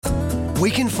We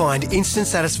can find instant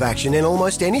satisfaction in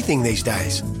almost anything these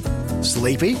days.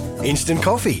 Sleepy? Instant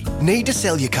coffee. Need to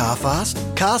sell your car fast?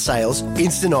 Car sales,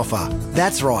 instant offer.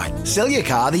 That's right. Sell your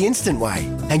car the instant way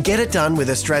and get it done with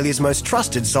Australia's most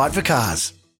trusted site for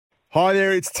cars. Hi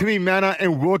there, it's Timmy Manor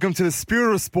and welcome to the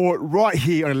Spirit of Sport right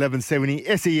here on 1170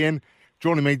 SEN.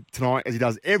 Joining me tonight, as he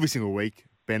does every single week,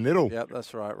 Ben Little. Yep,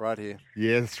 that's right here.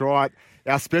 Yeah, that's right.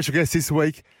 Our special guest this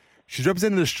week, she's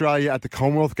represented Australia at the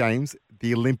Commonwealth Games,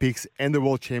 the Olympics and the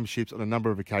World Championships on a number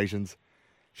of occasions.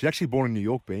 She's actually born in New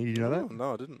York, Ben. Did you know that?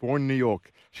 No, I didn't. Born in New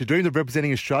York. She dreamed of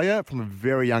representing Australia from a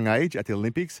very young age at the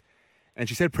Olympics. And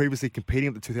she said previously competing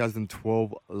at the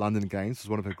 2012 London Games was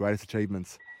one of her greatest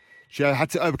achievements. She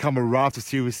had to overcome a raft of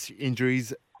serious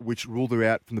injuries which ruled her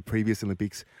out from the previous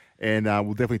Olympics. And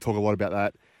we'll definitely talk a lot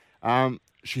about that.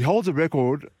 She holds a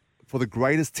record for the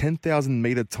greatest 10,000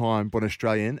 metre time by an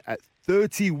Australian at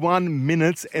 31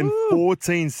 minutes and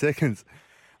 14 seconds.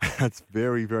 That's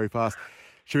very, very fast.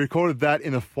 She recorded that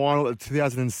in the final of the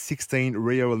 2016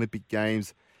 Rio Olympic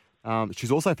Games.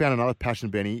 She's also found another passion,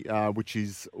 Benny, which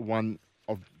is one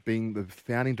of being the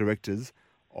founding directors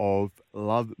of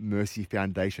Love Mercy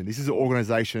Foundation. This is an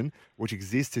organisation which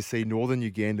exists to see Northern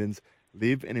Ugandans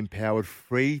live and empowered,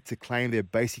 free to claim their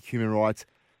basic human rights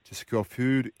to secure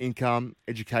food, income,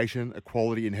 education,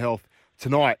 equality and health.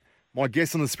 Tonight, my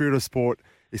guest on the Spirit of Sport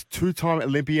is two-time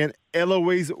Olympian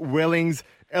Eloise Wellings.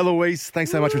 Eloise,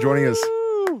 thanks so much for joining us.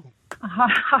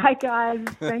 Hi guys,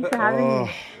 thanks for having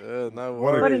me. No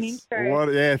worries. What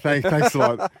an intro. Thanks a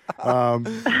lot.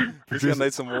 Just gonna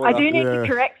need some water. I do need to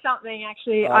correct something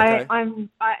actually. Okay.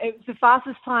 It was the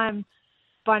fastest time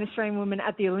by an Australian woman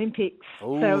at the Olympics.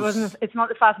 Ooh. So it's not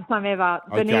the fastest time ever.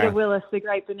 Okay. Benita Willis, the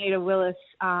great Benita Willis,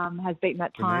 has beaten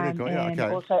that time,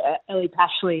 also Ellie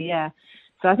Pashley. Yeah.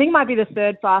 So I think it might be the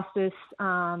third fastest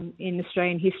in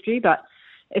Australian history, but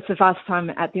it's the fastest time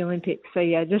at the Olympics. So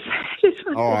yeah, just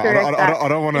want to correct that. I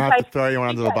don't want to have to throw anyone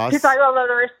under the bus. Because I got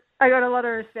a lot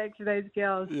of respect for those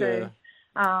girls. Yeah.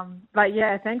 So, but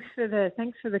yeah, thanks for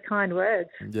the kind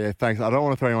words. Yeah, thanks. I don't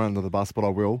want to throw anyone under the bus, but I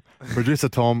will. Producer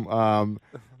Tom,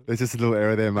 there's just a little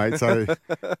error there, mate. So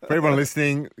for everyone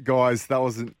listening, guys, that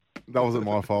wasn't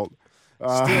my fault.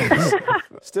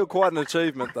 Still quite an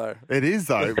achievement, though. It is,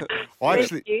 though.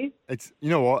 It's you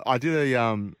know what? I did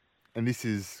and this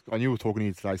is, I knew we were talking to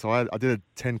you today, so I did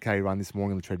a 10K run this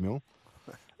morning on the treadmill,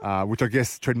 which I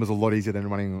guess treadmill's a lot easier than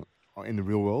running in the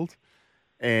real world.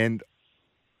 And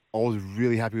I was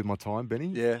really happy with my time, Benny.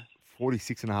 Yeah.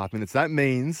 46 and a half minutes. That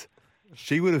means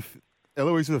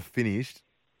Eloise would have finished,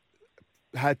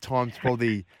 had time to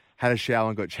probably had a shower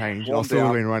and got changed. I still would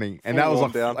have been running. And that was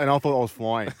like, and I thought I was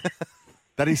flying.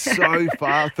 That is so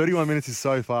fast. 31 minutes is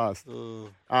so fast.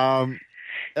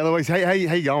 Eloise, how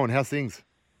you going? How's things?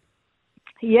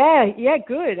 Yeah,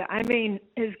 good. I mean,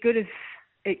 as good as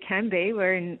it can be.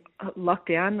 We're in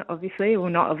lockdown, obviously.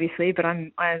 Well, not obviously, but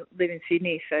I live in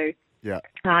Sydney, so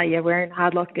we're in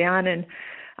hard lockdown.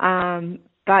 And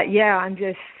but yeah, I'm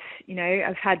just,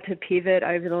 I've had to pivot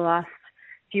over the last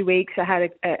few weeks. I had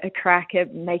a crack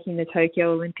at making the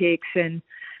Tokyo Olympics, and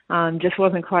just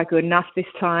wasn't quite good enough this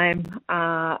time.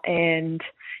 And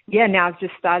yeah, now I've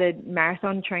just started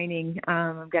marathon training.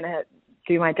 I'm going to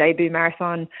do my debut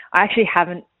marathon. I actually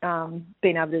haven't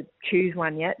been able to choose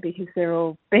one yet because they're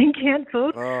all being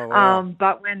cancelled. Oh, wow.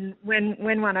 But when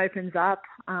one opens up,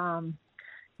 I'm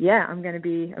going to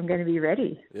be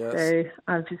ready. Yes. So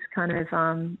I've just kind of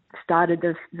started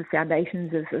the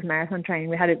foundations of marathon training.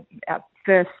 We had our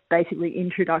first basically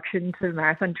introduction to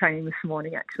marathon training this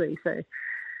morning, actually. So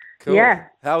cool. Yeah.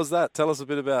 How was that? Tell us a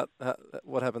bit about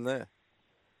what happened there.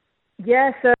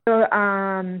 Yeah. So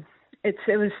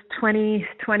it was 20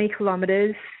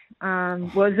 kilometres.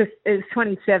 It was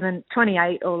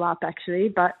 28 all up actually,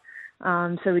 but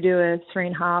so we do a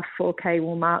 3.5, 4K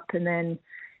warm up, and then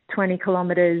 20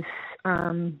 kilometres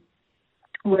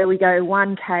where we go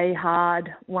 1K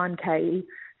hard, 1K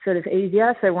sort of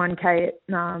easier. So 1K,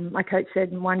 my coach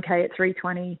said 1K at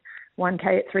 320,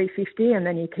 1K at 350, and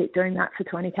then you keep doing that for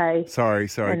 20K. Sorry.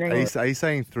 Are you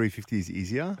saying 350 is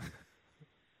easier?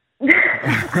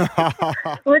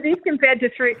 Well, it is compared to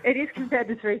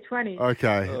 320.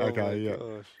 Okay, yeah.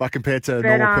 Gosh. But compared to a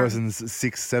normal person's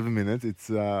 6-7 minutes, it's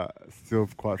still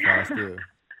quite fast.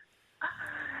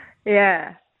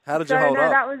 Yeah. How did you hold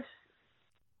up? That was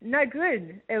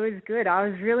good. It was good. I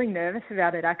was really nervous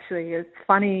about it, actually. It's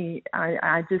funny.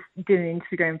 I just did an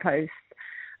Instagram post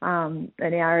an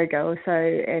hour ago or so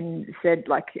and said,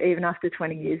 like, even after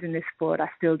 20 years in this sport, I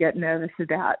still get nervous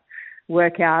about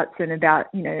workouts and about,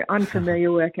 unfamiliar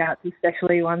workouts,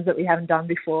 especially ones that we haven't done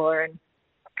before. And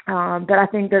but I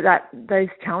think that those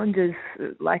challenges,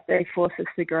 like, they force us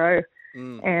to grow.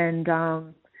 And,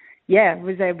 was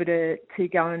able to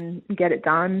go and get it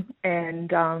done.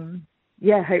 And,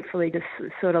 hopefully just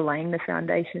sort of laying the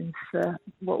foundations for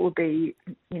what will be,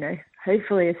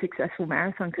 hopefully a successful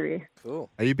marathon career. Cool.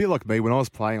 Are you a bit like me? When I was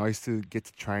playing, I used to get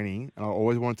to training and I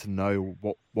always wanted to know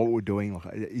what we're doing. Like,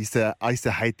 I used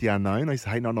to hate the unknown. I used to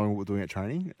hate not knowing what we're doing at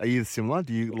training. Are you similar?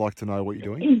 Do you like to know what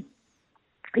you're doing?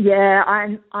 Yeah,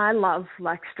 I love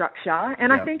like structure,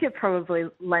 and I think it probably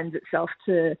lends itself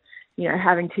to,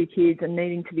 having 2 kids and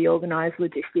needing to be organised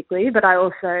logistically. But I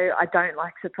don't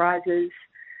like surprises.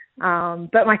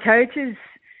 But my coach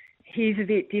he's a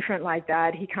bit different like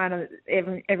that. He kind of,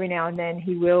 every now and then,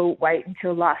 he will wait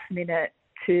until last minute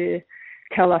to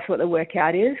tell us what the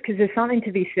workout is, because there's something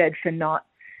to be said for not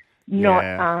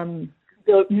being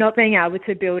able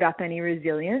to build up any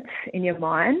resilience in your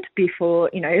mind before,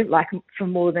 like for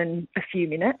more than a few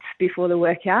minutes before the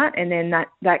workout. And then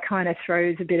that kind of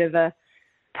throws a bit of a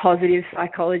positive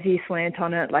psychology slant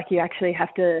on it. Like you actually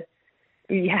have to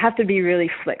be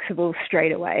really flexible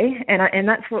straight away. And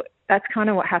that's kind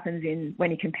of what happens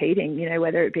when you're competing,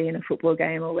 whether it be in a football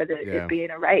game or whether it be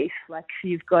in a race. Like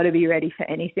you've got to be ready for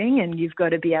anything, and you've got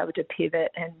to be able to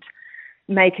pivot and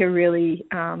make a really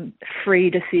free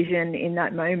decision in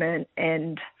that moment,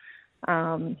 and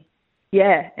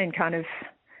and kind of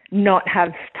not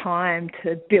have time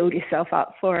to build yourself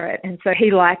up for it. And so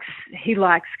he likes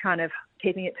kind of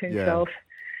keeping it to himself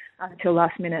until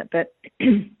last minute. But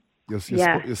you're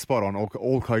spot on.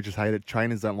 All coaches hate it.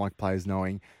 Trainers don't like players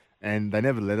knowing, and they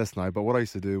never let us know. But what I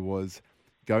used to do was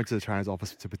go into the trainer's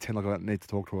office to pretend like I don't need to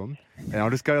talk to them, and I'll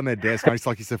just go on their desk and just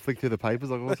like you said, flick through the papers.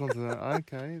 Like, what's on to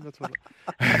okay, that's what.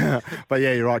 But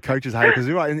yeah, you're right. Coaches hate it because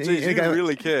you're right. You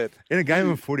really cared. In a game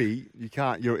of footy, you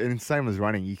can't. And same as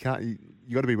running. You can't.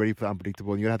 You got to be ready for the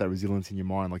unpredictable, and you got to have that resilience in your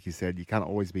mind, like you said. You can't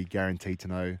always be guaranteed to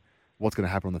know what's going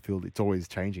to happen on the field. It's always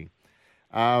changing.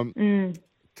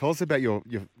 Tell us about your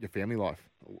family life.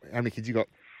 How many kids you got?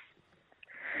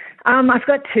 I've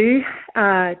got two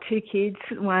kids.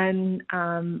 One,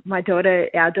 our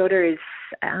daughter is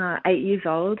 8 years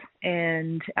old,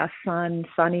 and our son,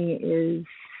 Sonny, is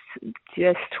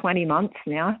just 20 months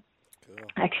now,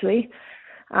 actually.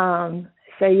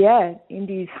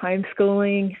 Indy's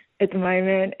homeschooling at the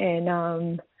moment,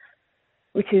 and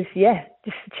which is,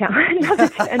 just a challenge,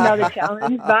 another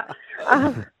challenge. But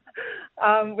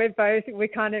we're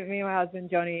kind of, me and my husband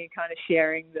Johnny, kind of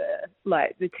sharing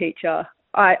the teacher.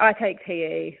 I take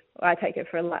PE. I take it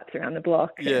for laps around the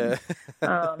block. Yeah.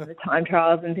 And, the time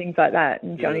trials and things like that.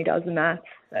 And Johnny does the maths.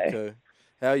 So okay.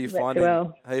 How are you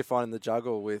finding the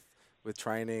juggle with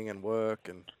training and work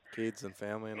and kids and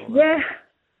family and all that? Yeah.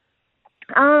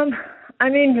 I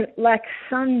mean, like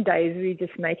some days we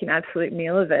just make an absolute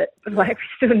meal of it. Like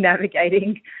we're still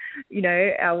navigating,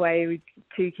 our way with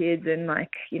 2 kids and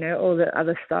all the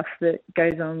other stuff that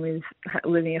goes on with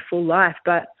living a full life.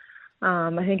 But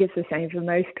I think it's the same for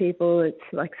most people. It's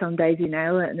like some days you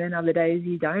nail it and then other days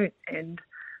you don't. And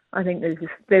I think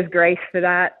there's grace for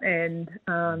that. And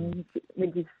we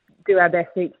just do our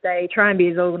best each day, try and be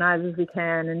as organised as we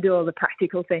can and do all the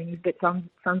practical things. But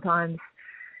sometimes,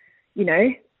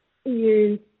 your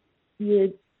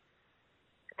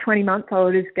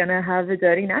 20-month-old is going to have a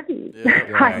dirty nappy.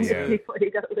 Before he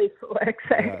does leave for work.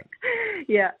 So,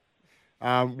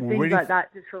 things like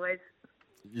that just always.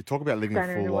 You talk about living a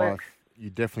full life.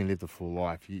 You definitely lived a full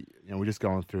life. We're just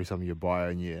going through some of your bio,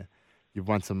 and you've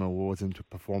won some awards and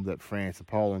performed at France,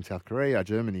 Poland, South Korea,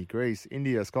 Germany, Greece,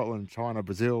 India, Scotland, China,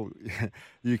 Brazil,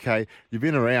 UK. You've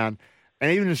been around,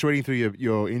 and even just reading through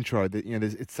your intro, that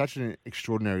it's such an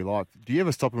extraordinary life. Do you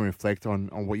ever stop and reflect on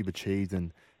what you've achieved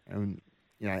and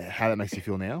how that makes you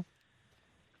feel now?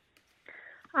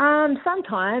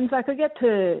 Sometimes I get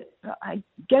to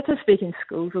speak in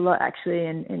schools a lot actually,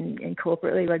 and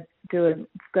corporately. I've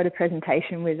got a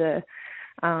presentation with a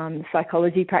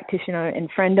psychology practitioner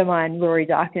and friend of mine, Rory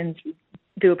Darkins,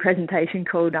 do a presentation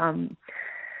called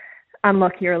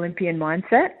Unlock Your Olympian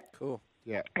Mindset. Cool.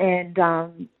 Yeah. And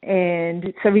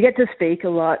so we get to speak a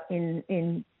lot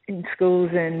in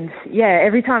schools, and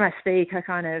every time I speak,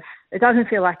 it doesn't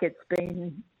feel like it's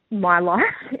been my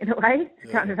life in a way.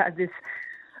 It's kind of had this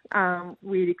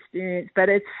weird experience, but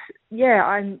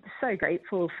I'm so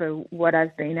grateful for what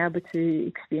I've been able to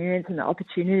experience and the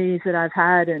opportunities that I've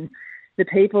had and the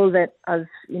people that I've,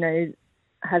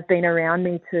 have been around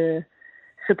me to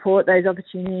support those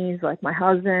opportunities, like my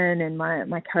husband and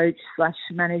my coach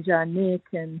 / manager, Nick.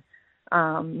 And,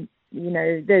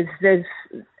 there's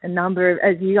a number of,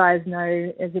 as you guys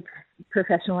know, as a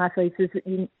professional athlete,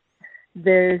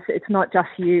 it's not just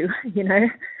you,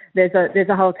 There's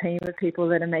a whole team of people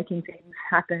that are making things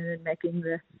happen and making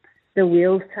the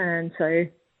wheels turn. So,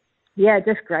 yeah,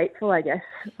 just grateful, I guess,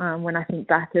 when I think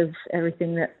back of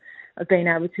everything that I've been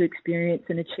able to experience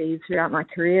and achieve throughout my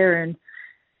career. And,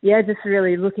 yeah, just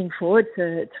really looking forward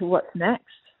to what's next.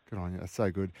 Good on you. That's so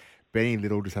good. Benny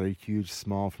Little just had a huge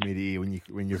smile from ear to ear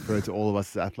when you refer to all of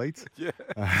us as athletes. Yeah.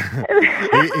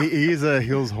 He is a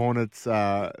Hills Hornets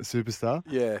superstar.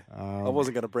 Yeah. I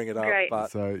wasn't going to bring it up, Great.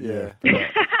 but So, yeah.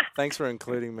 Thanks for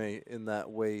including me in that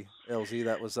Elsie.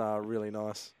 That was really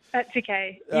nice. That's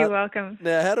okay. You're welcome.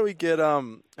 Now, how do we get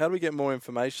more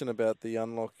information about the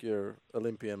Unlock Your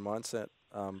Olympian Mindset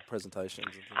presentations?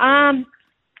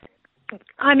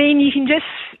 I mean, you can just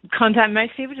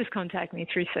most people just contact me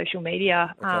through social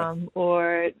media, Okay.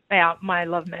 or my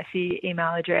Love Mercy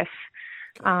email address,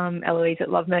 Eloise at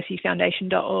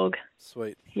lovemercyfoundation.org.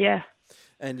 Sweet. Yeah.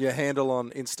 And your handle on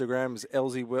Instagram is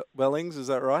Eloise Wellings, is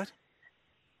that right?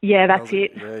 Yeah, that's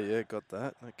it. Yeah, got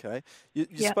that. Okay.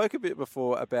 You spoke a bit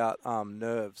before about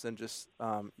nerves, and just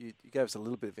you gave us a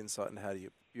little bit of insight into how you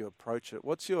approach it.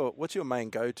 What's your main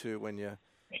go-to when you're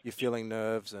feeling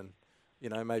nerves and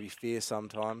maybe fear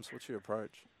sometimes? What's your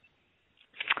approach?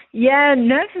 Yeah,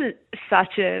 nerves are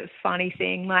such a funny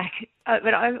thing.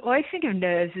 But I always think of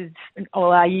nerves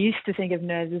I used to think of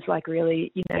nerves as like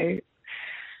really,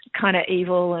 kind of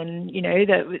evil and,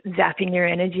 that zapping your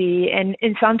energy. And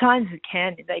sometimes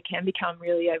they can become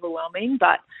really overwhelming.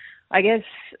 But I guess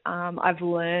I've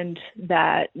learned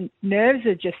that nerves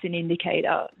are just an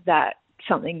indicator that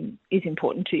something is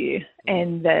important to you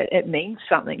and that it means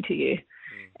something to you.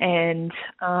 And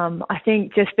I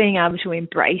think just being able to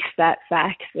embrace that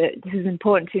fact that this is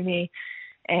important to me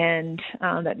and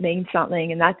that means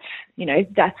something, and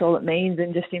that's all it means,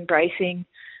 and just embracing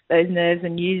those nerves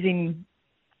and using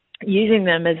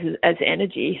them as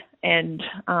energy and,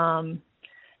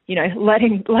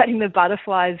 letting the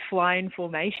butterflies fly in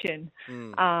formation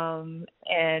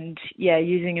and,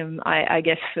 using them, I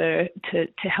guess, to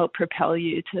help propel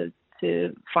you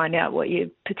to find out what your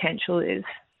potential is.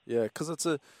 Yeah, because it's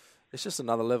just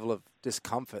another level of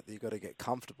discomfort that you've got to get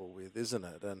comfortable with, isn't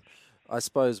it? And I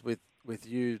suppose with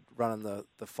you running the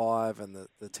 5 and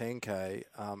the 10K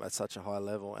at such a high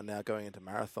level and now going into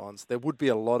marathons, there would be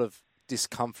a lot of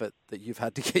discomfort that you've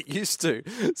had to get used to.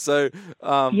 So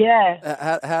how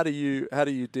do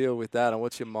you deal with that, and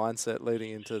what's your mindset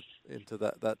leading into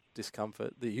that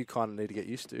discomfort that you kind of need to get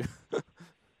used to?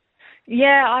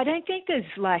 Yeah, I don't think you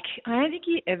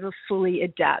ever fully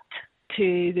adapt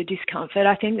to the discomfort.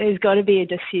 I think there's got to be a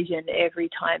decision every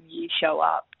time you show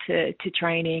up to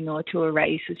training or to a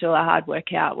race or to a hard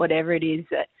workout, whatever it is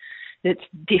that's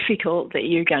difficult that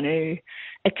you're going to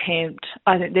attempt.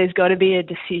 I think there's got to be a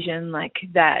decision like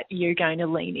that you're going to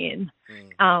lean in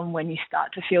when you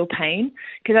start to feel pain.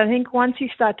 Because I think once you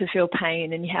start to feel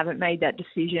pain and you haven't made that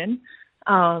decision,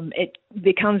 it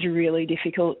becomes really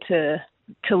difficult to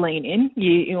lean in.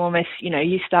 You almost,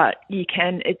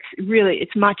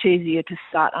 it's much easier to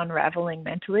start unraveling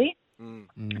mentally.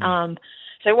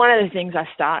 So one of the things I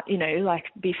start, like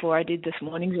before I did this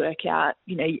morning's workout,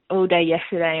 all day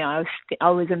yesterday, I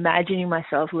was imagining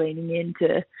myself leaning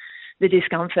into the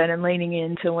discomfort and leaning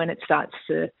into when it starts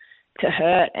to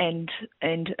hurt and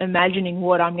imagining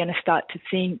what I'm going to start to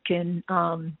think and,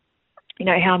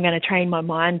 how I'm going to train my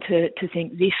mind to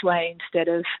think this way instead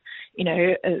of,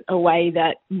 a way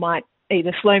that might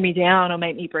either slow me down or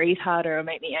make me breathe harder or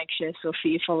make me anxious or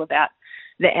fearful about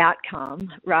the outcome,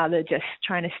 rather just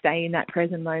trying to stay in that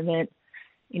present moment,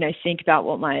 think about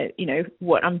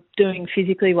what I'm doing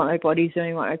physically, what my body's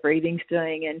doing, what my breathing's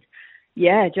doing. And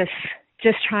just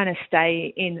trying to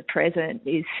stay in the present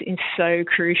is so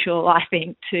crucial, I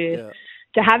think, to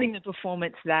having the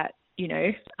performance that,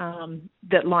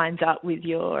 that lines up with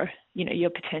your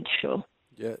potential.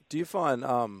 Yeah. Do you find,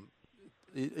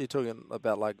 you're talking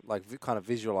about like kind of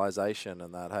visualization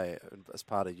and that, hey, as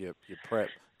part of your prep,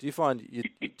 do you find do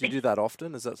you do that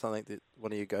often? Is that something that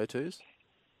one of your go-tos?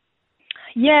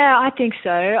 Yeah, I think so.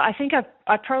 I think I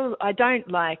don't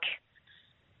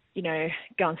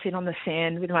go and sit on the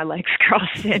sand with my legs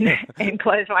crossed and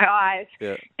close my eyes.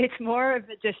 Yeah. It's more of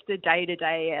just a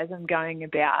day-to-day as I'm going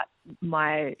about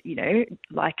my,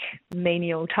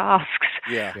 menial tasks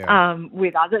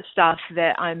with other stuff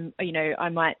that I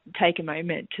might take a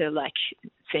moment to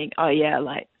think,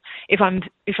 if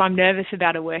I'm nervous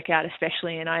about a workout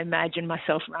especially, and I imagine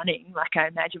myself running, I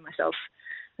imagine myself,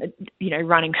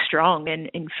 running strong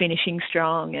and finishing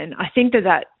strong. And I think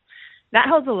that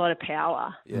holds a lot of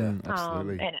power. Yeah,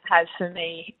 absolutely. And it has for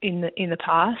me in the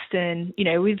past. And,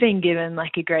 we've been given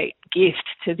a great gift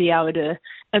to be able to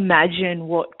imagine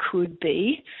what could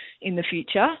be in the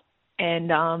future.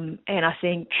 And I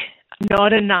think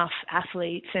not enough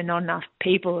athletes and not enough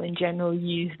people in general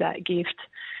use that gift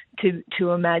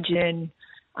to imagine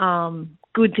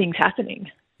good things happening.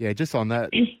 Yeah, just on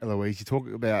that, Eloise, you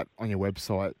talk about on your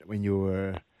website when you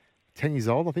were 10 years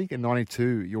old, I think, in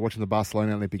 92, you're watching the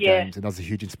Barcelona Olympic Games, and that was a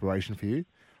huge inspiration for you.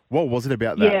 What was it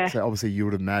about that? Yeah. So obviously you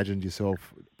would have imagined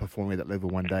yourself performing at that level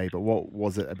one day, but what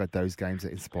was it about those games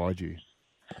that inspired you?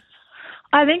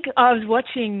 I think I was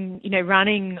watching,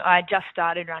 running. I just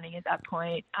started running at that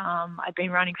point. I'd been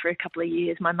running for a couple of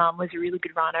years. My mum was a really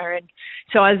good runner, and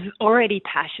so I was already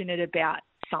passionate about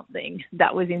something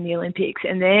that was in the Olympics.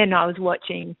 And then I was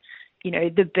watching,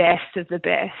 the best of the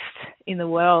best in the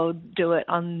world do it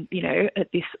on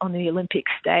the Olympic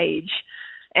stage.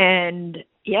 And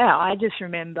yeah, I just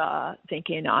remember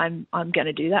thinking I'm going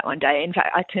to do that one day. In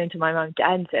fact, I turned to my mum and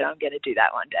dad and said I'm going to do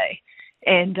that one day.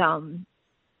 And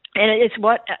it's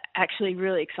what actually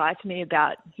really excites me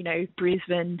about,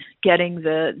 Brisbane getting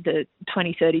the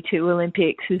 2032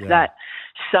 Olympics is that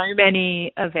so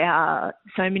many of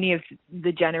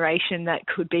the generation that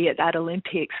could be at that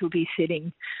Olympics will be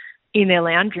sitting in their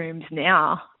lounge rooms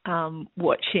now,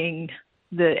 watching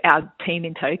our team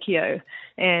in Tokyo.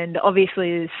 And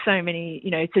obviously there's so many,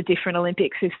 it's a different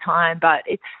Olympics this time, but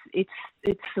it's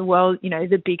the world,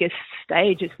 the biggest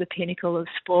stage. It's the pinnacle of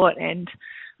sport. And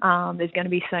there's going to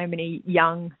be so many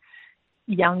young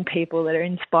people that are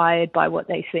inspired by what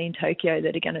they see in Tokyo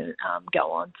that are going to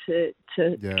go on to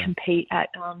compete at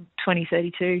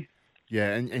 2032.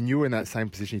 Yeah, and you were in that same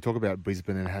position. You talk about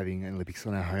Brisbane and having an Olympics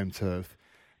on our home turf,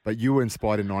 but you were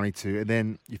inspired in 92, and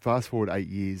then you fast forward 8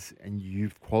 years and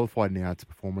you've qualified now to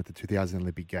perform at the 2000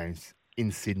 Olympic Games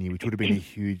in Sydney, which would have been a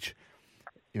huge,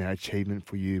 achievement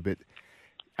for you. But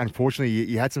unfortunately,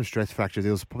 you had some stress fractures.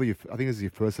 It was probably, I think it was your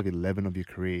first of 11 of your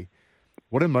career.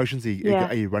 What emotions are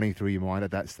you running through your mind at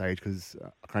that stage? Because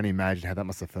I can't imagine how that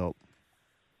must have felt.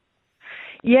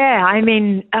 Yeah, I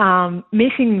mean,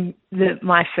 missing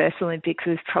my first Olympics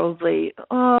was probably,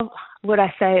 would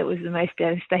I say it was the most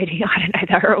devastating? I don't know,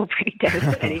 they were all pretty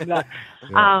devastating. But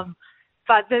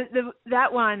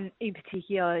that one in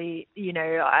particular,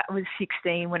 I was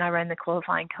 16 when I ran the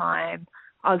qualifying time.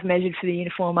 I was measured for the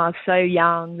uniform. I was so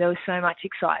young. There was so much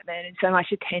excitement and so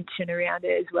much attention around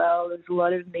it as well. There was a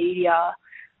lot of media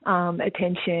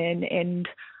attention, and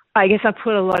I guess I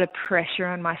put a lot of pressure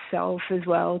on myself as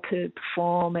well to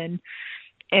perform. And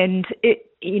it,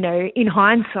 in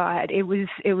hindsight, it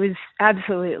was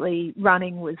absolutely,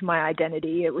 running was my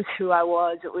identity. It was who I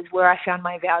was. It was where I found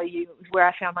my value. It was where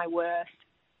I found my worth.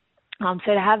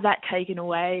 So to have that taken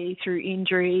away through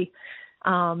injury,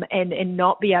 and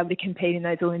not be able to compete in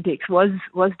those Olympics was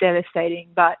devastating.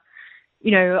 But,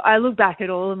 I look back at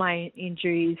all of my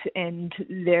injuries and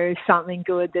there is something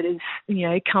good that has,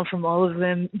 come from all of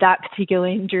them. That particular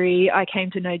injury, I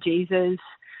came to know Jesus.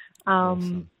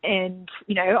 Awesome. And,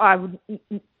 I would,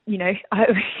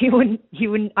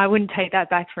 I wouldn't take that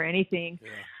back for anything.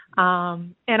 Yeah.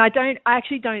 And I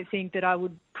actually don't think that I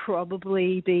would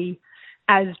probably be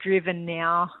as driven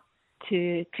now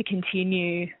to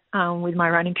continue with my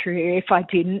running career if I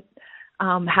didn't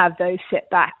have those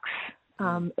setbacks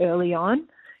early on.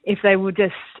 If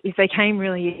they came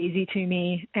really easy to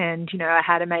me and, I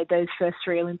had made those first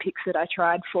 3 Olympics that I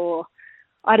tried for,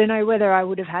 I don't know whether I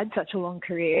would have had such a long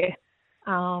career.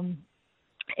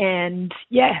 And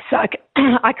yeah, so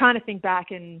I kind of think back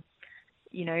and,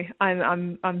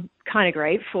 I'm kind of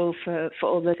grateful for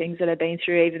all the things that I've been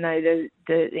through, even though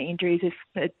the injuries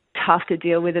are tough to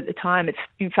deal with at the time. It's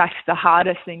in fact the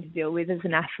hardest thing to deal with as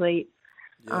an athlete,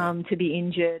 to be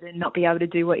injured and not be able to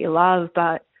do what you love.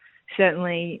 But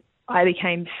certainly I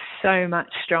became so much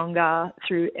stronger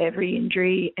through every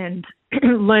injury and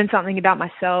learned something about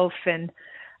myself and,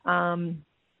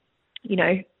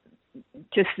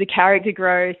 just the character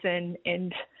growth and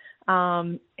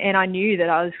I knew that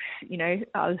I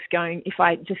was going, if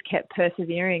I just kept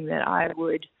persevering, that I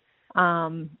would,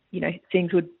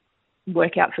 things would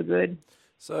work out for good.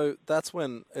 So that's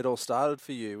when it all started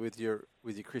for you with your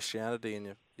Christianity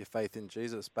and your faith in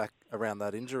Jesus back around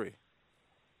that injury.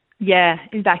 Yeah,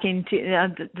 back into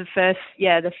the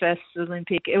first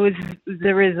Olympic. It was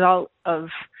the result of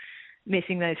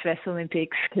missing those first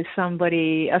Olympics because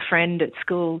a friend at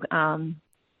school,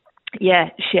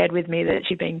 shared with me that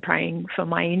she'd been praying for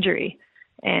my injury,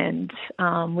 and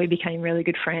we became really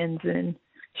good friends. And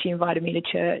she invited me to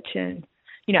church, and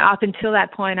up until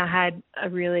that point, I had a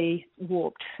really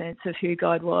warped sense of who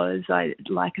God was. I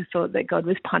thought that God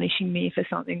was punishing me for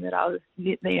something that I was,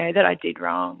 that I did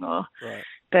wrong, right.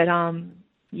 But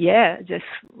just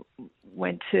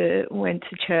went to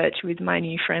church with my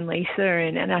new friend Lisa,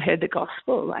 and I heard the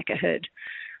gospel.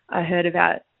 I heard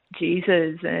about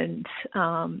Jesus and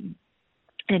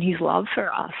his love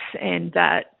for us, and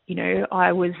that, you know,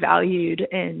 I was valued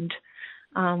and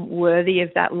worthy of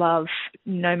that love,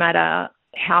 no matter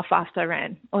how fast I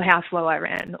ran or how slow I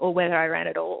ran or whether I ran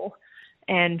at all.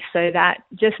 And so that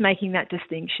just making that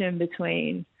distinction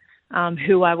between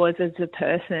who I was as a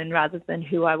person rather than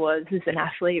who I was as an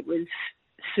athlete was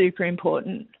super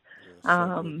important.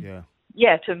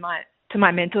 To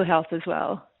my mental health as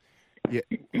well. Yeah,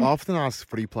 I often ask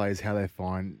footy players how they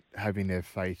find having their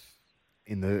faith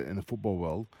in the football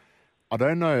world. I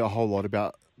don't know a whole lot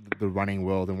about the running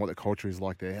world and what the culture is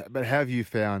like there, but how have you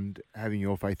found having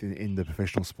your faith in the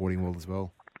professional sporting world as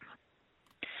well?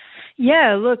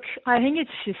 Yeah, look, I think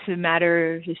it's just a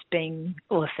matter of just being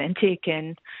authentic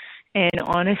and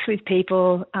honest with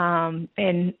people.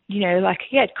 And, you know, like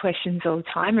I get questions all the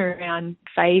time around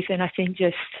faith, and I think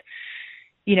just,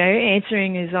 you know,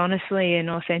 answering as honestly and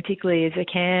authentically as I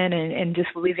can and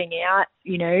just living out,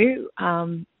 you know,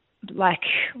 like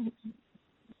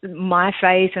my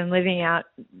faith and living out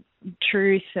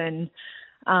truth and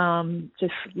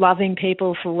just loving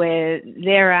people for where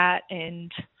they're at.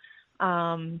 And,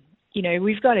 you know,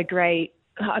 I've got a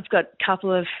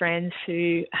couple of friends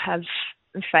who have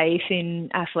faith in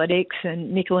athletics,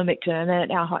 and Nicola McDermott,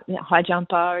 our high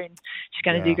jumper, and she's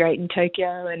going to do great in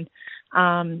Tokyo, and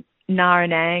Nara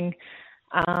Nang.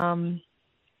 And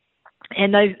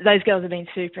those girls have been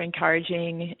super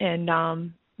encouraging and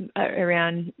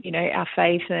around, you know, our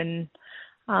faith, and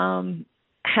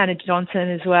Hannah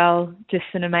Johnson as well, just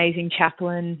an amazing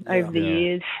chaplain over the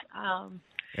years.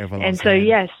 And so,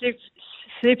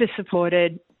 super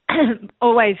supported,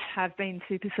 always have been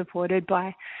super supported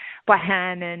by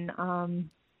Han, and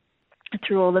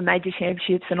through all the major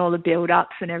championships and all the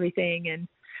build-ups and everything. And,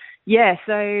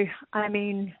 so, I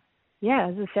mean,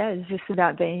 as I said, it's just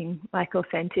about being, like,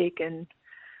 authentic and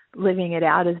living it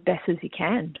out as best as you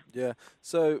can. Yeah.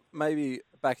 So maybe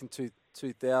back in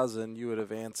 2000, you would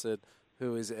have answered,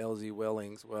 "Who is Eloise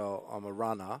Wellings?" Well, I'm a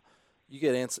runner. You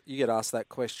get asked that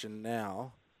question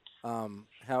now.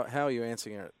 How are you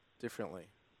answering it differently?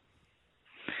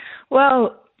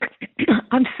 Well,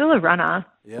 I'm still a runner.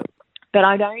 Yep. But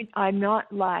I don't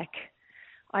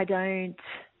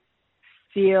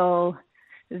feel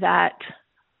that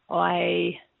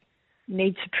I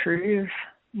need to prove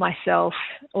myself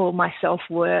or my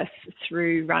self-worth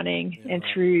through running and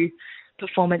through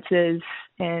performances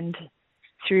and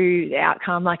through the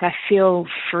outcome. Like, I feel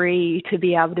free to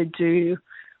be able to do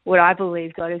what I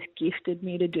believe God has gifted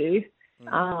me to do.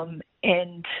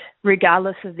 And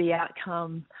regardless of the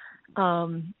outcome,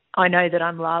 I know that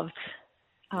I'm loved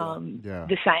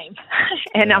the same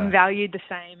and I'm valued the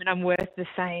same and I'm worth the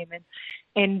same.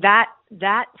 And that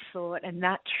thought and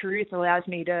that truth allows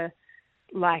me to,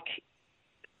 like,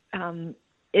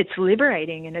 it's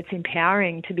liberating and it's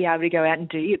empowering to be able to go out and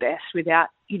do your best without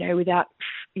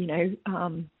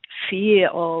fear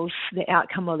of the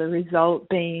outcome or the result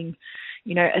being,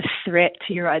 you know, a threat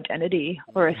to your identity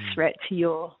or a threat to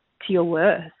your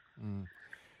worth.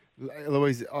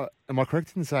 Eloise, am I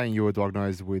correct in saying you were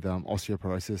diagnosed with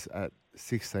osteoporosis at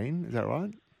 16? Is that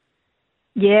right?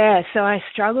 Yeah, so I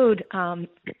struggled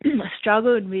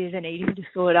with an eating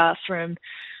disorder from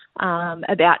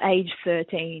about age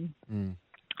 13.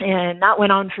 And that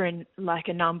went on for a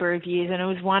number of years, and it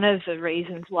was one of the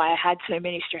reasons why I had so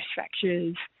many stress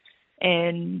fractures.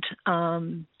 And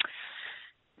I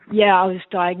was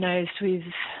diagnosed with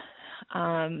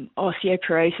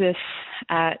osteoporosis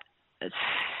at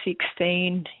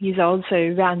 16 years old, so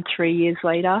around 3 years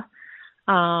later.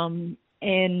 And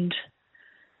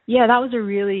that was a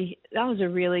really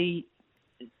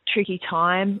tricky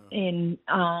time in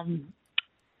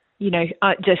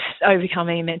just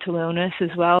overcoming mental illness as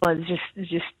well, and just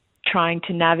trying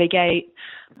to navigate.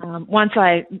 Once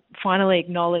I finally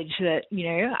acknowledged that, you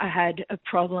know, I had a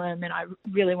problem and I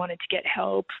really wanted to get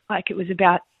help, like, it was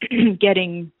about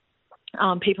getting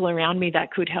people around me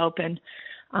that could help, and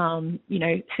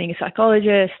seeing a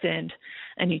psychologist and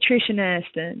a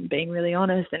nutritionist and being really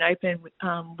honest and open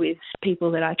with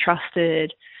people that I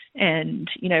trusted, and,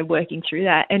 you know, working through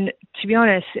that. And to be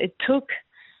honest, it took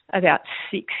about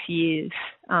 6 years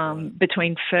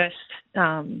between first,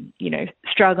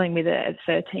 struggling with it at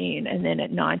 13 and then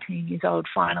at 19 years old,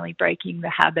 finally breaking the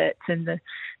habits and the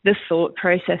thought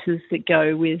processes that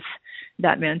go with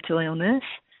that mental illness.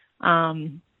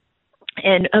 And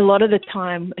a lot of the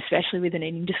time, especially with an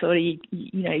eating disorder,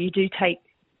 you do take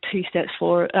one step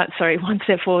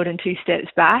forward and 2 steps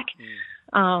back.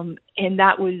 And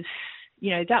that was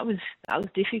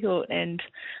difficult. And,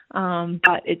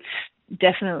 but it's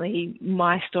definitely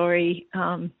my story,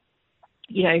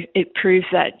 it proves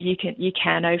that you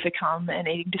can overcome an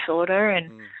eating disorder,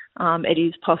 and it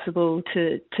is possible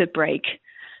to break,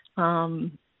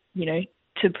 to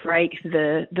break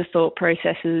the thought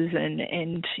processes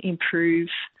and improve,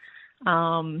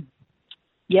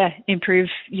 improve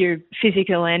your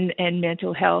physical and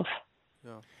mental health.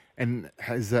 Yeah. And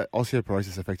has that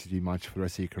osteoporosis affected you much for the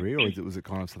rest of your career, or was it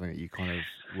kind of something that you kind of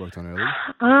worked on early?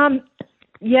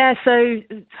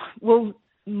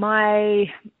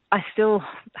 I still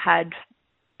had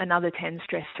another 10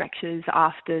 stress fractures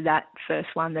after that first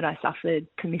one that I suffered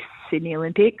to miss Sydney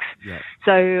Olympics. Yeah.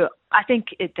 So I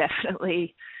think it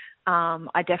definitely,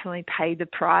 I definitely paid the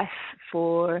price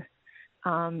for,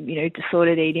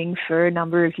 disordered eating for a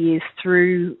number of years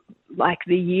through like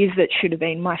the years that should have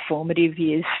been my formative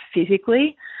years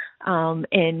physically,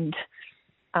 and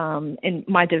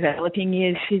my developing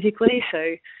years physically.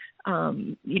 So,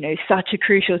 such a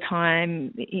crucial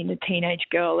time in a teenage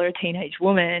girl or a teenage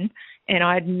woman, and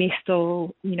I'd missed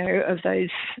all, of those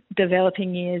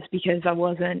developing years because I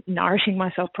wasn't nourishing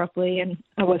myself properly, and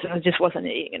I just wasn't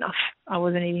eating enough. I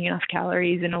wasn't eating enough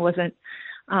calories, and I was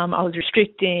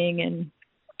restricting, and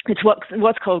it's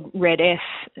what's called Red S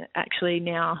actually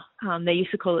now. They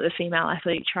used to call it the female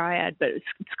athlete triad, but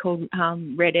it's called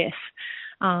Red S.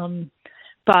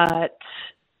 But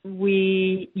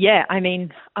my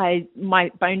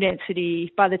bone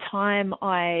density, by the time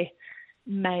I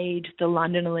made the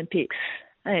London Olympics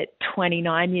at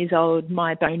 29 years old,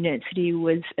 my bone density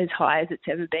was as high as it's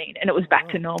ever been, and it was back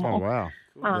to normal. Oh, wow.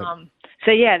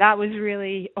 So that was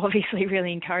obviously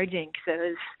really encouraging, because there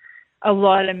was a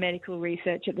lot of medical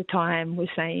research at the time was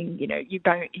saying,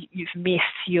 you've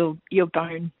missed your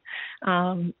bone,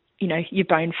 your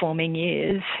bone forming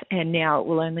years, and now it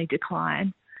will only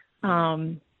decline.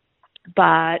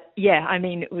 But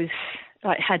it was,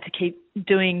 I had to keep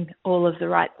doing all of the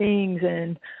right things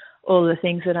and all the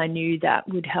things that I knew that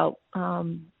would help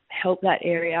that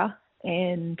area.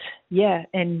 And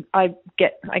I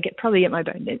probably get my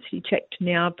bone density checked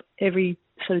now every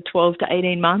sort of 12 to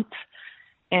 18 months.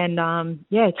 And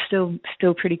it's still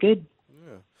pretty good.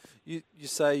 Yeah. You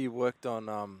say you worked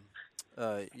on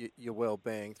your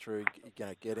well-being through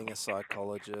getting a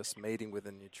psychologist, meeting with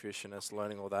a nutritionist,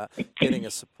 learning all that, getting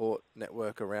a support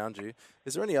network around you.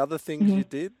 Is there any other things you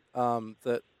did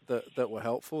that were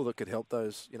helpful, that could help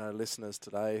those listeners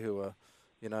today who are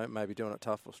maybe doing it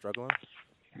tough or struggling?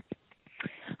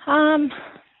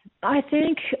 I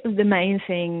think the main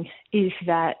thing is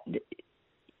that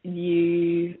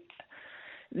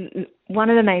one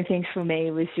of the main things for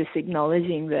me was just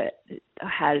acknowledging that I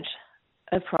had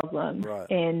a problem, right.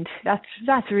 And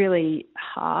that's really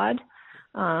hard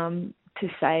to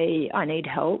say I need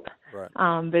help, right.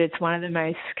 But it's one of the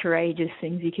most courageous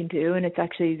things you can do, and it's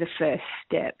actually the first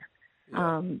step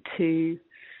to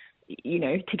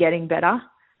getting better,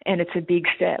 and it's a big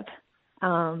step.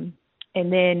 And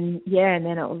then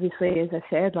obviously, as I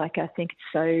said, like I think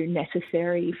it's so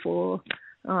necessary for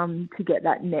to get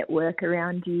that network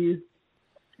around you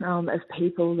of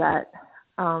people that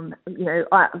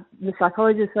the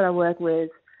psychologist that I worked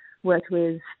with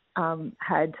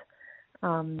had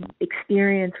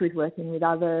experience with working with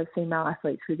other female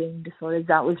athletes with eating disorders.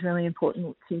 That was really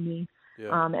important to me,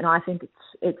 and I think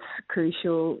it's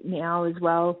crucial now as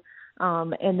well.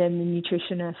 And then the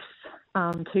nutritionist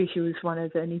too. She was one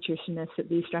of the nutritionists at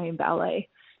the Australian Ballet,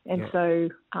 and so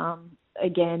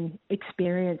again,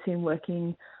 experience in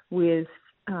working with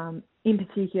in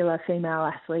particular female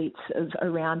athletes of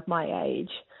around my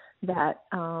age that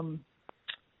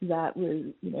were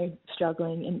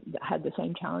struggling and had the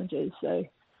same challenges. So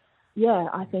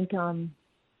I think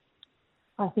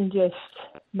just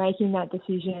making that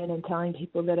decision and telling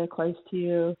people that are close to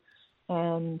you,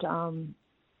 and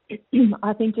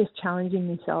I think just challenging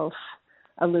yourself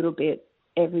a little bit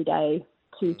every day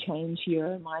to change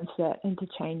your mindset and to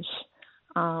change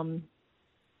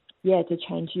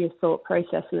your thought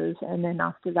processes, and then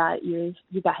after that your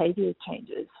behaviour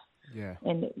changes,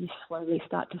 and you slowly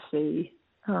start to see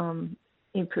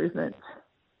improvements.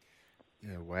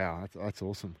 Yeah, wow, that's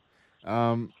awesome.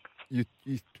 We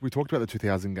talked about the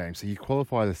 2000 games, so you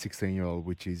qualified as a 16-year-old,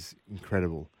 which is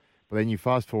incredible. But then you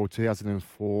fast forward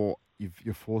 2004,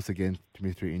 you're forced again to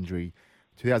miss through injury.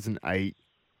 2008,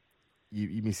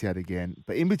 you miss out again.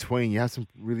 But in between, you have some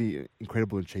really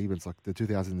incredible achievements, like the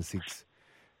 2006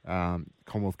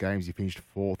 Commonwealth Games. You finished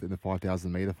fourth in the 5,000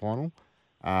 metre final.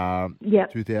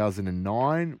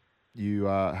 2009, you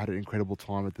had an incredible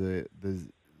time at the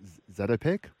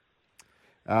Zatopek.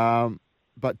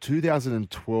 But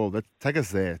 2012, take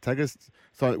us there.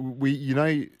 So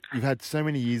you've had so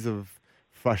many years of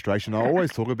frustration. I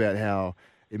always talk about how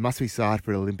it must be so hard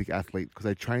for an Olympic athlete because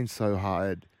they train so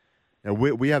hard. You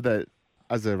know, we have that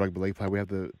as a rugby league player. We have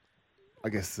the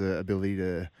ability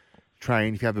to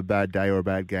train. If you have a bad day or a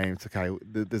bad game, it's okay.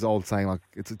 There's an old saying like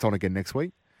it's on again next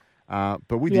week.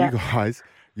 But with you guys,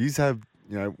 you just have,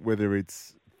 whether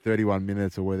it's 31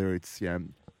 minutes or whether it's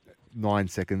 9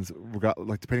 seconds,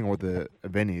 like depending on what the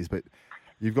event is, but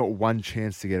you've got one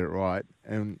chance to get it right.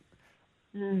 And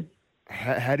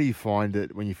how do you find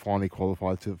it when you finally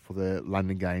qualify for the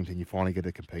London Games and you finally get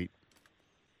to compete?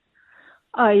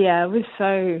 Oh yeah, it was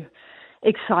so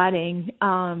exciting.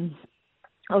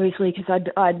 Obviously, because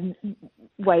I'd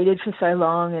waited for so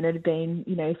long, and it had been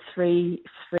three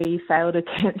failed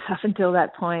attempts up until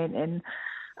that point, and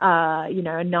a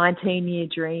 19-year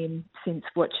dream since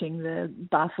watching the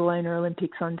Barcelona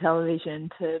Olympics on television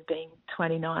to being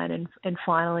 29 and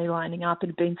finally lining up. It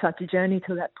had been such a journey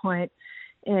to that point.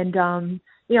 And, I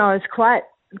was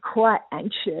quite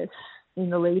anxious in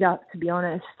the lead up, to be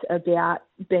honest, about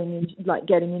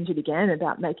getting injured again,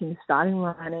 about making the starting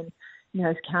line. And, I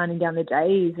was counting down the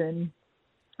days. And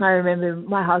I remember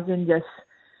my husband just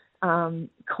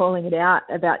calling it out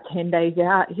about 10 days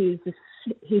out. He's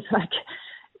like,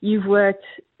 you've worked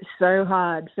so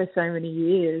hard for so many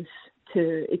years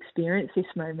to experience this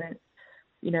moment.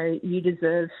 You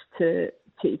deserve to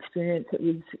experience it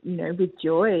with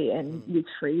joy and with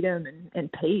freedom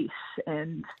and peace,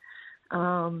 and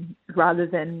rather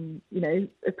than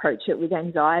approach it with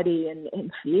anxiety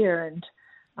and fear, and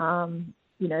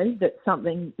that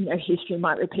something history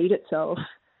might repeat itself.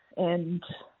 And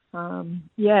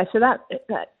so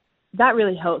that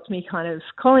really helped me, kind of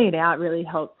calling it out really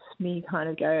helped me kind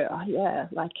of go, oh yeah,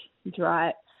 like he's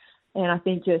right. And I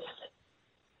think just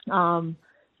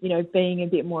being a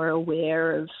bit more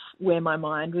aware of where my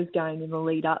mind was going in the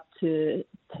lead up to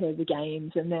the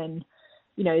games. And then,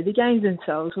 the games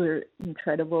themselves were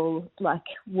incredible, like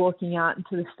walking out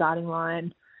into the starting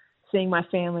line, seeing my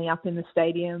family up in the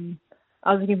stadium.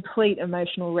 I was a complete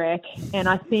emotional wreck. And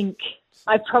I think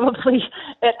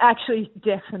it actually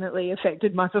definitely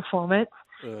affected my performance.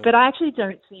 But I actually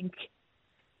don't think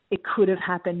it could have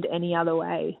happened any other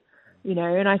way,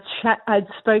 and I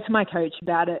spoke to my coach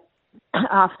about it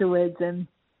afterwards, and,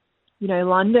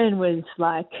 London was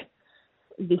like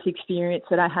this experience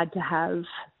that I had to have,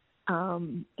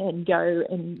 and go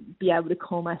and be able to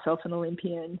call myself an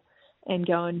Olympian and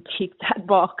go and tick that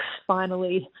box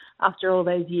finally after all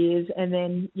those years. And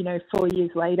then, 4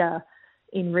 years later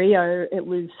in Rio, it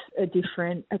was a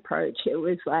different approach. It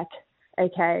was like,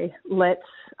 okay, let's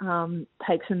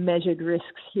take some measured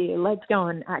risks here. Let's go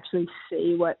and actually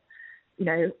see what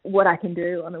I can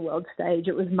do on the world stage.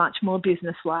 It was much more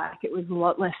business-like. It was a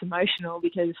lot less emotional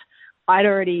because I'd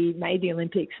already made the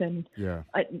Olympics, and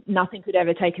nothing could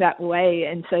ever take that away.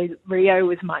 And so Rio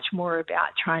was much more about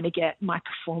trying to get my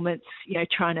performance,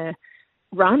 trying to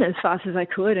run as fast as I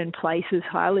could and place as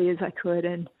highly as I could.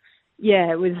 And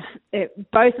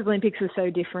both Olympics were so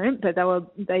different, but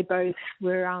they both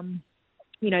were,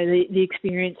 the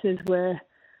experiences were,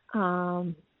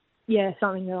 something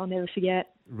that I'll never forget.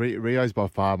 Rio's by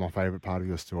far my favourite part of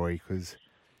your story because,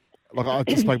 like I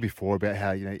just spoke before about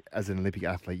how, as an Olympic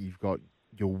athlete, you've got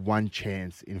your one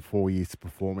chance in 4 years to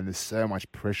perform, and there's so much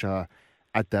pressure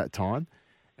at that time.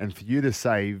 And for you to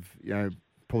save,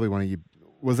 probably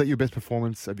was that your best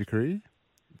performance of your career?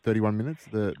 31 minutes?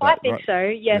 I think so,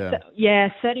 yes. Yeah,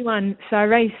 31. So I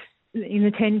raced in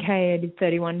the 10K, I did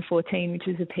 31:14, which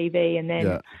is a PB, and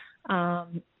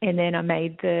then I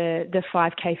made the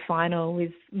 5K final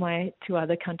with my two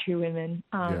other countrywomen,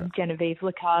 Genevieve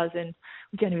Lacaze and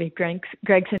Genevieve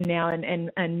Gregson now,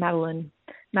 and Madeline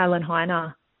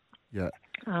Heiner. Yeah.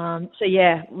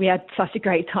 We had such a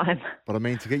great time. But I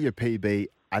mean, to get your PB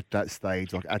at that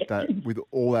stage, like at that, with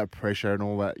all that pressure and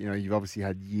all that, you've obviously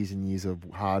had years and years of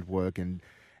hard work and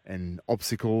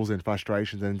obstacles and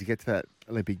frustrations, and to get to that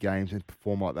Olympic Games and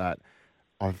perform like that,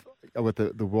 I've got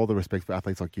the world of respect for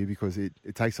athletes like you, because it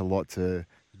takes a lot to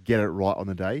get it right on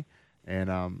the day.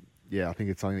 And I think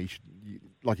it's something that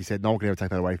like you said, no one can ever take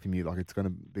that away from you. Like, it's going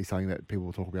to be something that people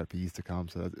will talk about for years to come.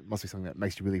 So it must be something that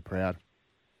makes you really proud.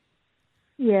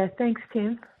 Yeah, thanks,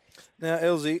 Tim. Now,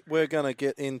 Elsie, we're going to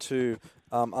get into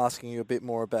asking you a bit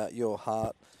more about your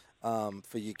heart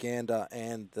for Uganda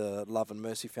and the Love and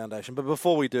Mercy Foundation. But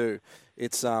before we do,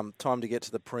 it's time to get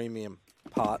to the premium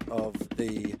part of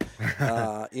the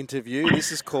interview.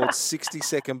 This is called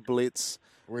 60-Second Blitz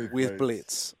with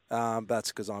Blitz. That's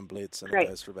because I'm Blitz, and It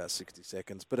goes for about 60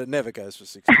 seconds. But it never goes for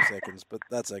 60 seconds, but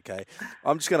that's okay.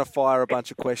 I'm just going to fire a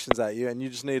bunch of questions at you, and you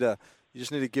just need to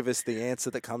give us the answer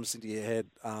that comes into your head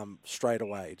straight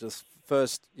away. Just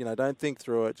first, don't think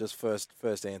through it, just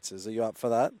first answers. Are you up for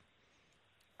that?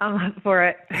 I'm up for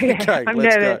it. Okay, I'm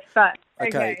let's nervous, go. but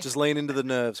Okay, just lean into the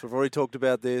nerves. We've already talked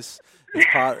about this. It's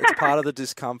part of the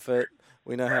discomfort.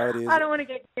 We know how it is. I don't want to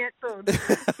get cancelled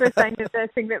for saying the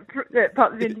first thing that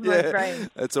pops into my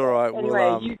brain. That's all right.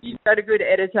 Anyway, you've got a good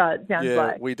editor, it sounds like.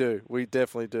 Yeah, we do. We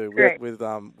definitely do. Great. With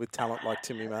talent like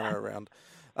Timmy Manor around.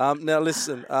 Now,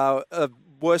 listen,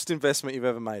 worst investment you've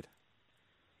ever made?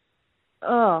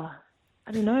 Oh,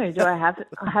 I don't know. Do I have?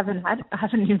 I haven't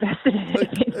invested in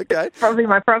anything. Okay. Probably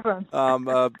my problem.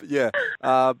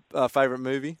 Favorite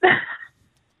movie?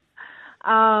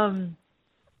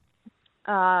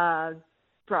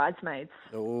 Bridesmaids.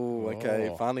 Oh,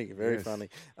 okay. Funny. Very funny.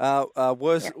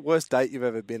 Worst date you've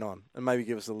ever been on? And maybe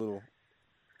give us a little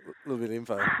bit of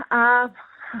info.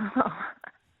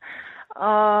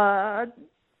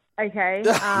 Okay.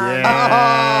 Yes,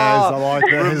 I like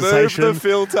the hesitation. Remove the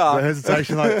filter. The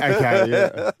hesitation, okay,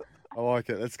 yeah. I like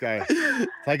it. Let's go.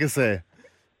 Take us there.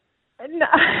 No.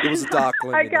 It was a dark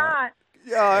gloomy I night. can't.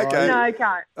 Yeah, okay. No, I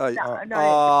can't. No. No.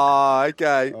 Oh,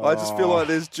 okay. I just feel like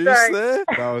there's juice there,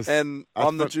 and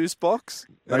I'm the juice box.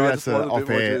 Maybe And that's an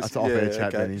off-air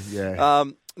chat, Benny. Yeah.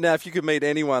 Now, if you could meet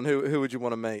anyone, who would you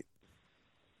want to meet?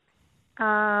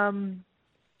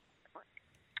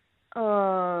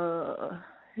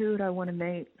 Who would I want to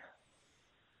meet?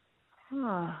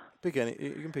 Pick any.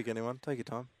 You can pick anyone. Take your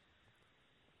time.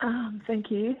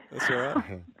 Thank you. That's all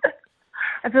right.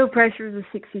 I feel pressure of the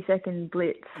 60-second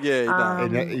blitz. Yeah, you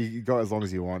don't. You got as long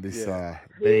as you want. This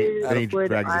Benny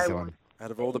drags this on. Out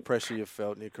of all the pressure you've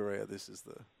felt in your career, this is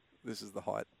the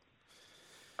height.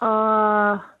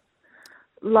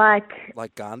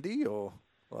 Like Gandhi or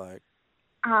like.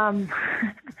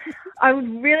 I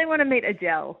would really want to meet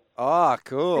Adele. Ah,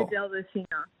 cool. Adele, the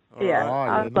singer. All yeah, right.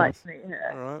 I would like to meet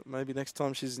her. All right, maybe next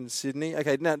time she's in Sydney.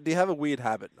 Okay, now, do you have a weird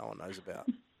habit no one knows about?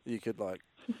 You could,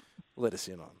 let us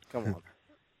in on. Come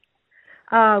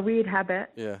on. Weird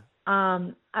habit? Yeah.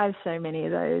 I have so many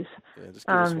of those. Yeah, just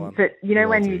give us one. But,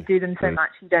 when you do them so much,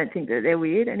 you don't think that they're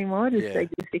weird anymore. They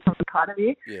just become a part of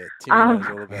you. Yeah, Timmy knows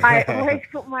all about I always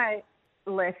put my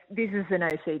left, this is an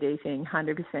OCD thing,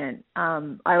 100%.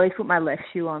 I always put my left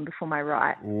shoe on before my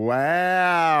right.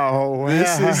 Wow.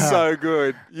 This is so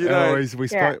good. You don't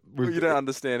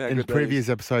understand how in good previous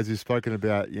episodes we've spoken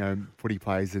about, footy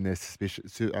players and their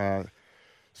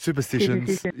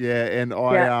superstitions. Yeah, and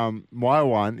my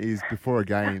one is before a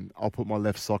game, I'll put my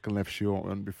left sock and left shoe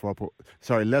on before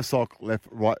left sock,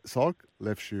 right sock,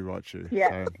 left shoe, right shoe.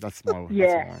 Yeah. So that's my one.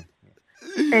 Yeah.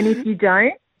 And if you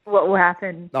don't, what will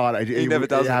happen? No, it never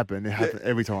does. It happens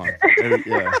every time. It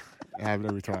happens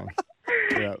every time.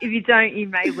 Yeah. If you don't, you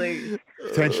may lose.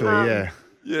 Potentially, yeah.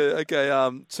 Yeah,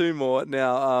 okay. Two more.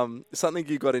 Now, something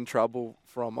you got in trouble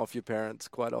from off your parents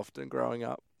quite often growing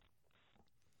up?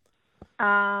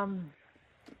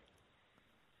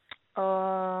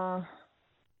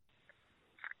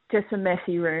 Just a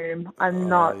messy room. I'm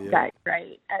not that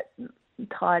great at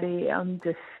tidy. I'm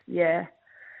just,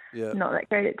 not that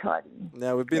great at tidying.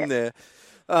 Now, we've been there.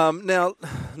 Now,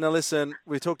 listen,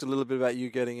 we talked a little bit about you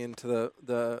getting into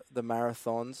the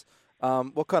marathons.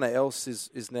 What kind of else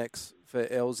is next for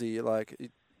Elsie?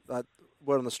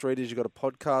 Word on the street is you got a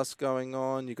podcast going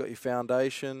on, you got your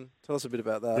foundation. Tell us a bit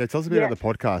about that. Yeah, tell us a bit about the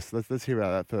podcast. Let's hear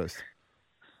about that first.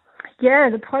 Yeah,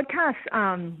 the podcast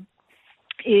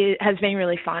it has been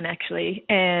really fun actually,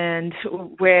 and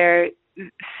we're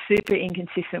super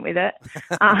inconsistent with it.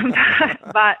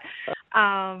 But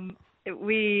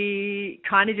we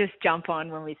kind of just jump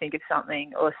on when we think of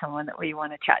something or someone that we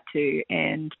want to chat to.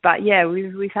 But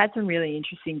we've had some really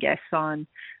interesting guests on.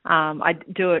 I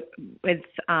do it with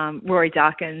Rory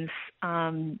Darkins,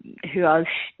 who I was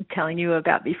telling you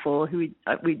about before, who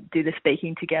we do the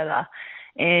speaking together.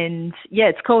 And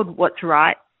it's called What's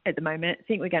Right at the moment. I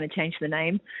think we're going to change the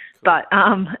name. Cool. But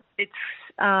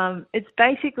it's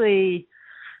basically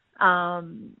a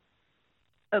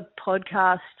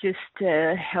podcast just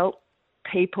to help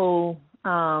people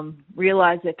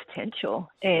realize their potential.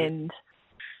 And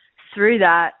through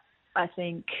that, I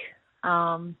think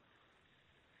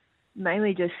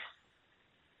mainly just,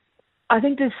 I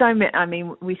think there's so many,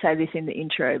 we say this in the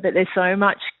intro, but there's so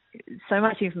much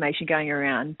information going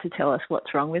around to tell us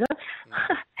what's wrong with us.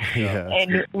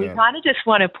 And we kind of just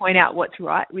want to point out what's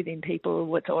right within people,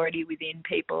 what's already within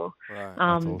people. Right.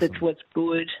 Awesome. That's what's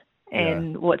good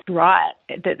and what's right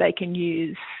that they can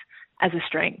use as a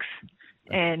strength.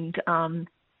 And a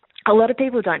lot of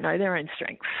people don't know their own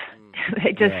strengths.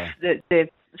 They just, they're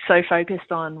so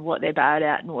focused on what they're bad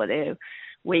at and what their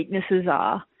weaknesses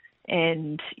are.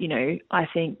 And, I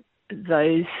think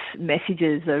those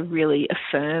messages are really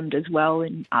affirmed as well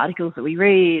in articles that we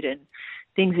read and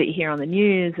things that you hear on the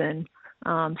news. And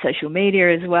social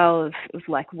media as well of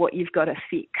like what you've got to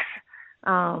fix.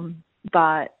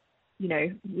 But, you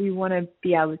know, we want to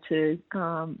be able to,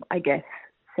 I guess,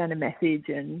 send a message,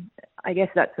 and I guess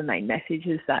that's the main message,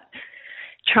 is that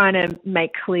trying to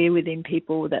make clear within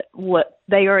people that what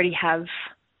they already have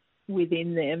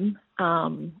within them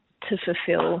to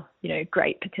fulfill, you know,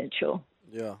 great potential.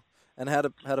 Yeah. And how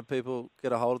do people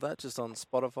get a hold of that? Just on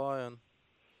Spotify? And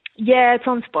yeah, it's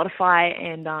on Spotify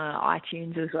and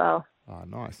iTunes as well. Oh,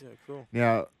 nice. Yeah, cool.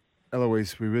 Now,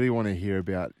 Eloise, we really want to hear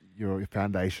about your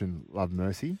foundation, Love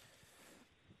Mercy.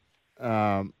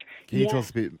 Can you tell us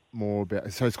a bit more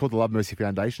about? So it's called the Love Mercy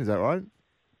Foundation, is that right?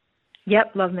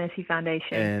 Yep, Love Mercy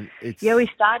Foundation. And it's we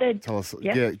started. Tell us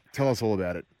all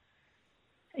about it.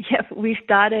 Yep, we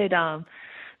started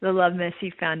the Love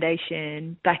Mercy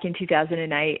Foundation back in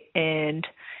 2008, and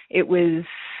it was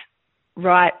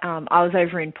right. I was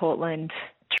over in Portland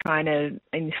in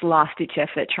this last-ditch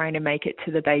effort, trying to make it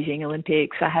to the Beijing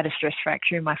Olympics. I had a stress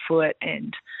fracture in my foot,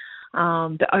 and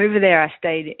but over there I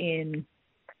stayed in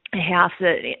a house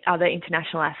that other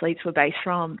international athletes were based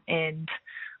from, and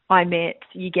I met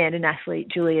Ugandan athlete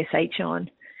Julius Achon,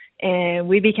 and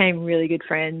we became really good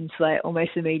friends, like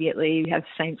almost immediately. We have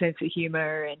the same sense of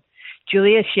humor, and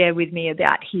Julius shared with me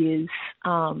about his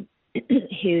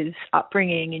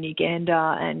upbringing in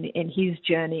Uganda and his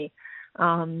journey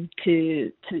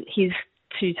to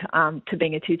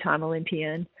being a two-time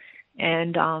Olympian,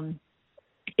 and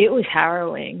it was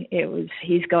harrowing.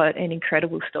 He's got an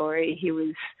incredible story. He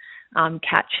was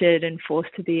captured and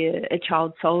forced to be a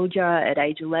child soldier at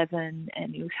age 11,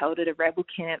 and he was held at a rebel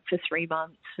camp for 3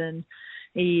 months, and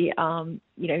he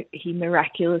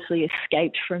miraculously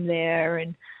escaped from there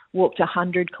and walked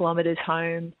 100 kilometers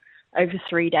home over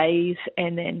 3 days,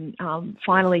 and then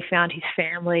finally found his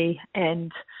family.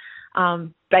 And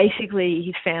basically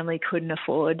his family couldn't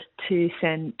afford to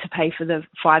pay for the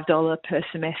 $5 per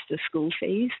semester school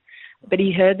fees, but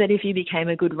he heard that if he became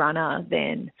a good runner,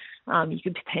 then he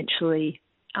could potentially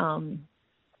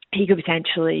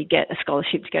get a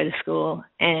scholarship to go to school.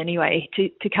 And anyway,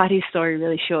 to cut his story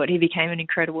really short, he became an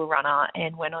incredible runner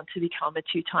and went on to become a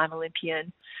two-time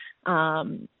Olympian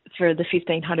for the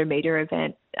 1,500 meter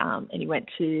event. And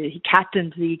he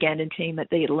captained the Ugandan team at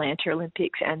the Atlanta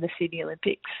Olympics and the Sydney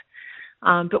Olympics.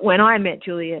 But when I met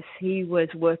Julius, he was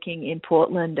working in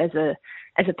Portland as a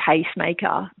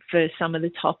pacemaker for some of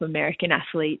the top American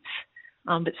athletes,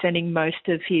 but sending most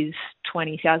of his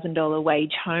 $20,000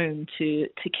 wage home to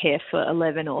care for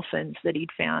 11 orphans that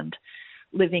he'd found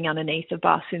living underneath a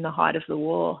bus in the height of the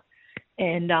war.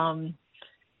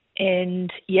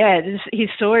 His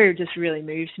story just really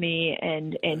moved me,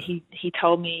 and he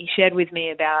shared with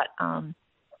me about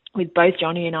with both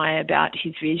Johnny and I about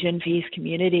his vision for his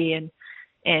community,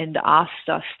 and asked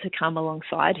us to come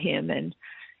alongside him, and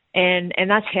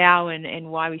that's how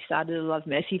and why we started the Love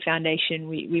Mercy Foundation.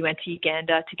 We went to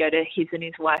Uganda to go to his and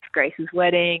his wife Grace's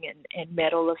wedding, and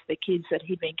met all of the kids that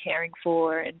he'd been caring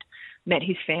for, and met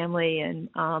his family and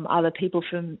other people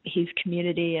from his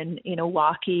community in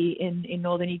Owaki in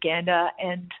northern Uganda,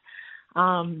 and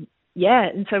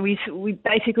so we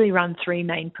basically run three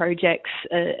main projects: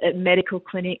 a medical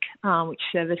clinic which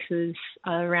services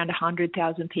around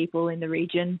 100,000 people in the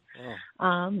region,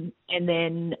 and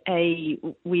then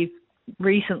we've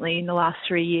recently, in the last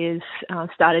 3 years,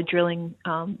 started drilling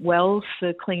wells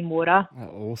for clean water.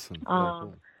 Oh, awesome!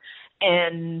 Cool.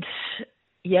 And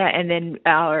then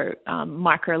our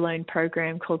microloan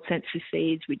program called Sense for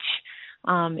Seeds, which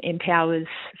empowers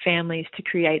families to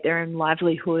create their own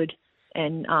livelihood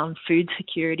and food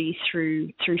security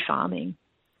through farming.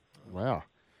 Wow.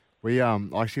 We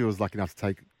actually was lucky enough to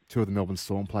take two of the Melbourne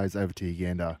Storm players over to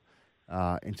Uganda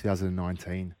in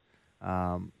 2019.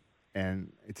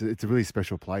 And it's a really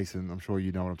special place, and I'm sure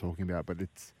you know what I'm talking about, but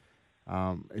it's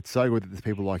so good that there's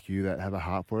people like you that have a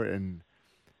heart for it, and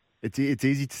it's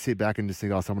easy to sit back and just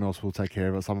think, someone else will take care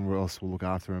of it, someone else will look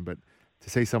after them, but to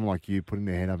see someone like you putting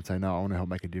their hand up and saying, no, I want to help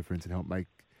make a difference and help make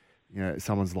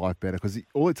someone's life better, because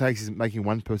all it takes is making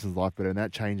one person's life better, and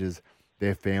that changes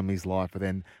their family's life, and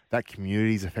then that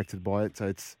community is affected by it. So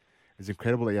it's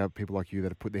incredible that you have people like you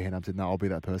that have put their hand up and said, no, I'll be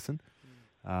that person.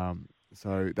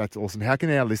 So that's awesome. How can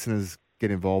our listeners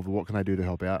get involved? What can they do to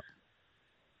help out?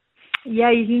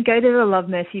 Yeah, you can go to the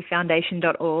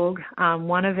lovemercyfoundation.org.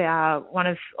 One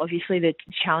of obviously the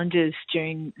challenges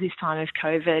during this time of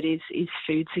COVID is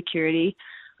food security.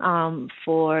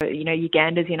 For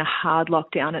Uganda's in a hard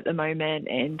lockdown at the moment,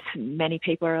 and many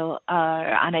people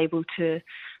are unable to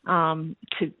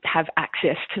have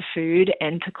access to food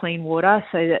and to clean water.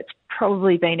 So that's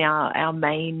probably been our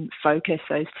main focus,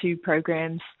 those two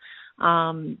programs.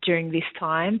 during this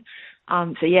time.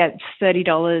 So yeah, it's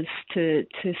 $30 to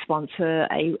sponsor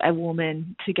a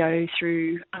woman to go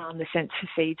through the Sense for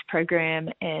Seeds program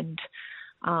and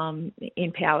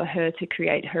empower her to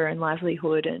create her own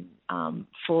livelihood and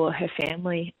for her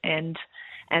family, and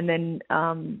then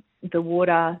the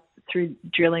water through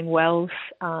drilling wells.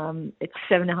 It's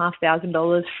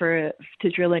 $7,500 to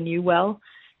drill a new well,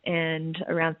 and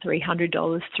around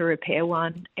 $300 to repair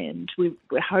one. And we're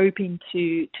hoping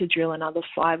to drill another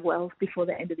 5 wells before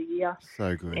the end of the year.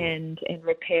 So good. And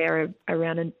repair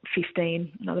around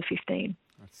another 15.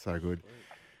 That's so good.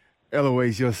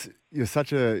 Eloise, you're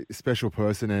such a special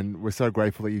person, and we're so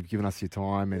grateful that you've given us your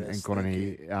time and gone on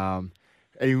here.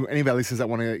 Any of our listeners that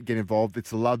want to get involved, it's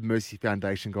the Love Mercy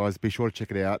Foundation, guys. Be sure to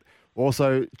check it out.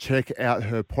 Also, check out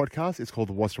her podcast. It's called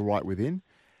The What's Right Within.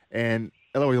 And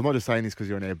Eloise, I'm not just saying this because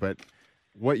you're on air, but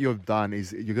what you've done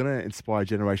is you're going to inspire a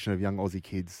generation of young Aussie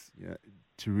kids,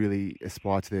 to really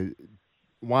aspire to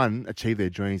achieve their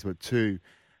dreams, but 2,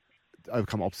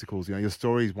 overcome obstacles. Your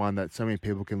story is one that so many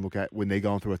people can look at when they're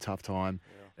going through a tough time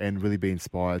and really be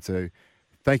inspired. So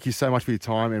thank you so much for your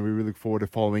time, and we really look forward to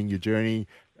following your journey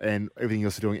and everything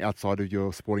else you're doing outside of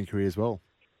your sporting career as well.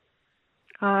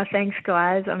 Thanks,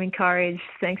 guys. I'm encouraged.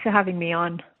 Thanks for having me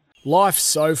on. Life's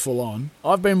so full on.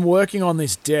 I've been working on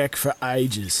this deck for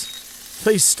ages.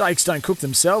 These steaks don't cook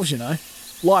themselves,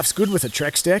 Life's good with a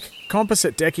Trex deck.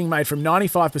 Composite decking made from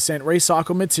 95%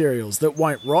 recycled materials that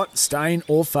won't rot, stain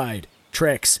or fade.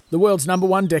 Trex, the world's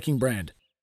 #1 decking brand.